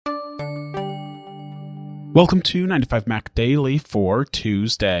Welcome to 95Mac Daily for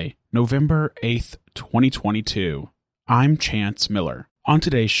Tuesday, November 8th, 2022. I'm Chance Miller. On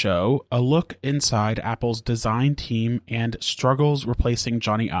today's show, a look inside Apple's design team and struggles replacing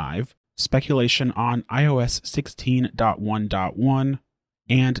Jony Ive, speculation on iOS 16.1.1,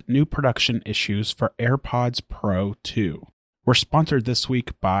 and new production issues for AirPods Pro 2. We're sponsored this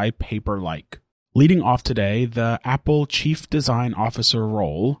week by Paperlike. Leading off today, the Apple Chief Design Officer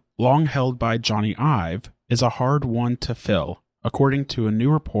role, long held by Jony Ive, is a hard one to fill, according to a new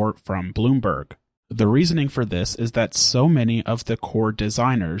report from Bloomberg. The reasoning for this is that so many of the core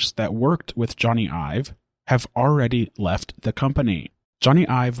designers that worked with Jony Ive have already left the company. Jony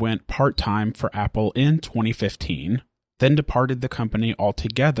Ive went part-time for Apple in 2015, then departed the company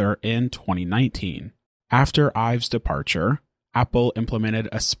altogether in 2019. After Ive's departure, Apple implemented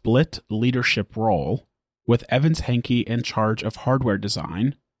a split leadership role, with Evans Hankey in charge of hardware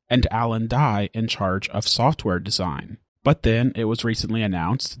design and Alan Dye in charge of software design. But then it was recently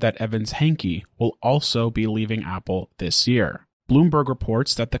announced that Evans Hankey will also be leaving Apple this year. Bloomberg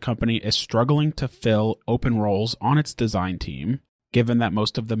reports that the company is struggling to fill open roles on its design team, given that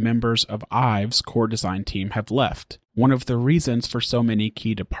most of the members of Ive's core design team have left. One of the reasons for so many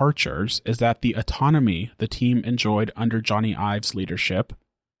key departures is that the autonomy the team enjoyed under Jony Ive's leadership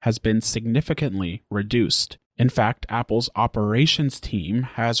has been significantly reduced. In fact, Apple's operations team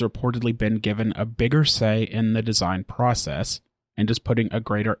has reportedly been given a bigger say in the design process and is putting a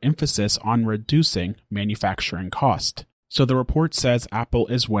greater emphasis on reducing manufacturing cost. So the report says Apple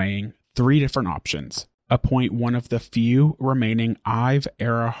is weighing three different options: appoint one of the few remaining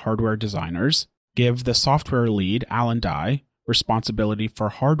Ive-era hardware designers, give the software lead, Alan Dye, responsibility for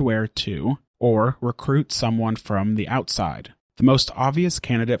hardware too, or recruit someone from the outside. The most obvious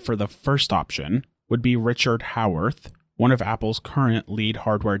candidate for the first option would be Richard Howarth, one of Apple's current lead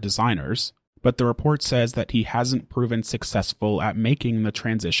hardware designers, but the report says that he hasn't proven successful at making the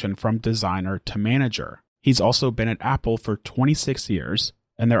transition from designer to manager. He's also been at Apple for 26 years,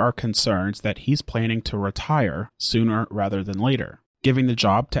 and there are concerns that he's planning to retire sooner rather than later. Giving the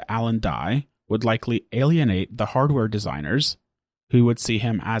job to Alan Dye would likely alienate the hardware designers, who would see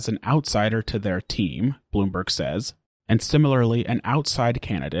him as an outsider to their team, Bloomberg says, and similarly an outside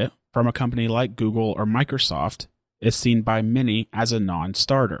candidate from a company like Google or Microsoft is seen by many as a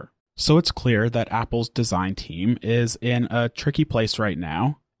non-starter. So it's clear that Apple's design team is in a tricky place right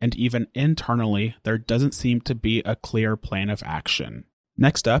now, and even internally there doesn't seem to be a clear plan of action.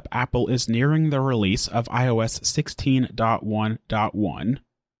 Next up, Apple is nearing the release of iOS 16.1.1,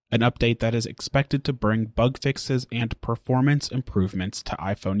 an update that is expected to bring bug fixes and performance improvements to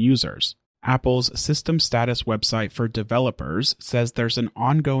iPhone users. Apple's System Status website for developers says there's an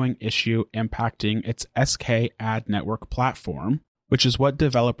ongoing issue impacting its SK Ad Network platform, which is what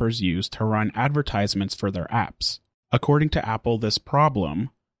developers use to run advertisements for their apps. According to Apple, this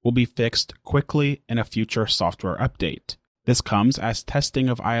problem will be fixed quickly in a future software update. This comes as testing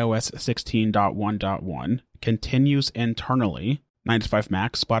of iOS 16.1.1 continues internally.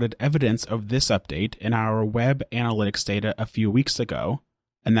 95Mac spotted evidence of this update in our web analytics data a few weeks ago,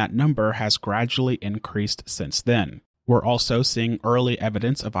 and that number has gradually increased since then. We're also seeing early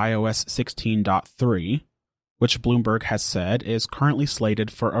evidence of iOS 16.3, which Bloomberg has said is currently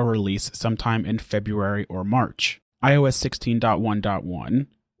slated for a release sometime in February or March. iOS 16.1.1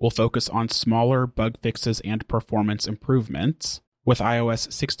 will focus on smaller bug fixes and performance improvements. With iOS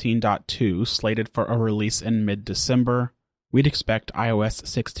 16.2 slated for a release in mid-December, we'd expect iOS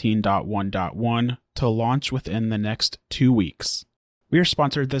 16.1.1 to launch within the next 2 weeks. We are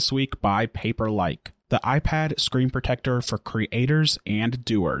sponsored this week by Paperlike, the iPad screen protector for creators and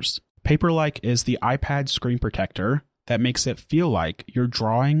doers. Paperlike is the iPad screen protector that makes it feel like you're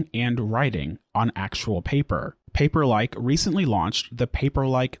drawing and writing on actual paper. Paperlike recently launched the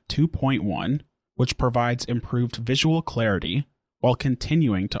Paperlike 2.1, which provides improved visual clarity while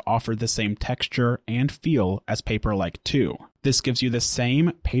continuing to offer the same texture and feel as Paperlike 2. This gives you the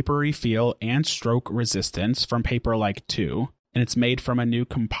same papery feel and stroke resistance from Paperlike 2, and it's made from a new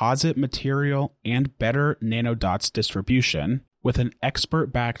composite material and better nanodots distribution with an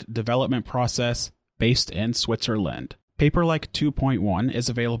expert-backed development process based in Switzerland. Paperlike 2.1 is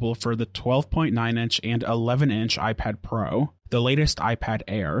available for the 12.9-inch and 11-inch iPad Pro, the latest iPad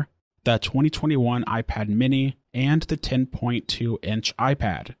Air, the 2021 iPad Mini, and the 10.2-inch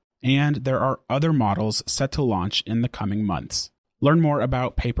iPad. And there are other models set to launch in the coming months. Learn more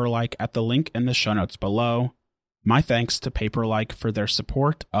about Paperlike at the link in the show notes below. My thanks to Paperlike for their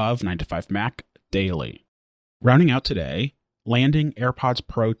support of 95Mac Daily. Rounding out today, landing AirPods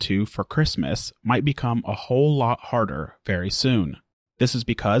Pro 2 for Christmas might become a whole lot harder very soon. This is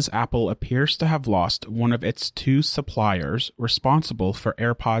because Apple appears to have lost one of its 2 suppliers responsible for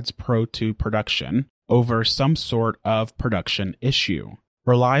AirPods Pro 2 production over some sort of production issue.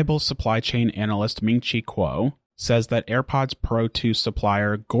 Reliable supply chain analyst Ming-Chi Kuo says that AirPods Pro 2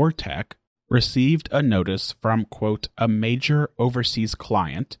 supplier Gore-Tex received a notice from, quote, a major overseas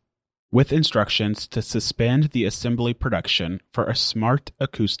client with instructions to suspend the assembly production for a smart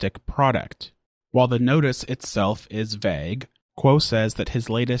acoustic product. While the notice itself is vague, Kuo says that his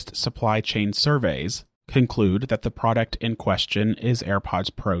latest supply chain surveys conclude that the product in question is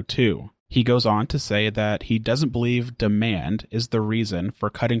AirPods Pro 2. He goes on to say that he doesn't believe demand is the reason for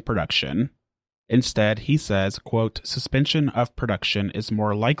cutting production. Instead, he says, quote, suspension of production is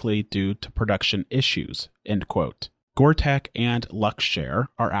more likely due to production issues, end quote. Gore-Tex and Luxshare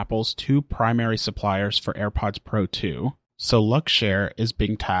are Apple's 2 primary suppliers for AirPods Pro 2, so Luxshare is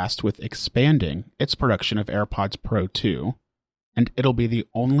being tasked with expanding its production of AirPods Pro 2, and it'll be the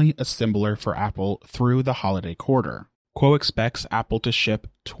only assembler for Apple through the holiday quarter. Kuo expects Apple to ship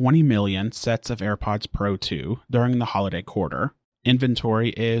 20 million sets of AirPods Pro 2 during the holiday quarter. Inventory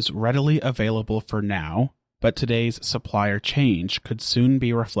is readily available for now, but today's supplier change could soon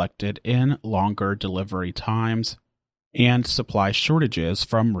be reflected in longer delivery times and supply shortages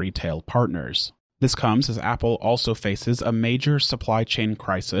from retail partners. This comes as Apple also faces a major supply chain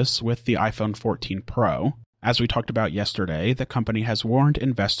crisis with the iPhone 14 Pro. As we talked about yesterday, the company has warned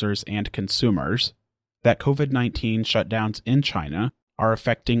investors and consumers that COVID-19 shutdowns in China are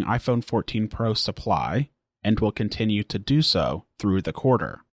affecting iPhone 14 Pro supply and will continue to do so through the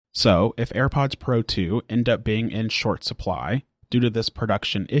quarter. So, if AirPods Pro 2 end up being in short supply due to this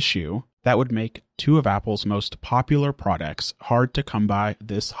production issue, that would make 2 of Apple's most popular products hard to come by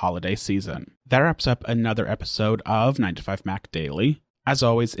this holiday season. That wraps up another episode of 9to5Mac Daily. As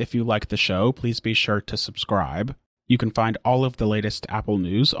always, if you like the show, please be sure to subscribe. You can find all of the latest Apple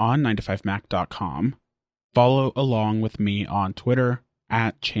news on 9to5mac.com. Follow along with me on Twitter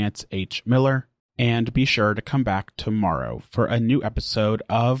at Chance H. Miller, and be sure to come back tomorrow for a new episode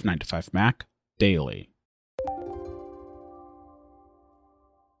of 9to5Mac Daily.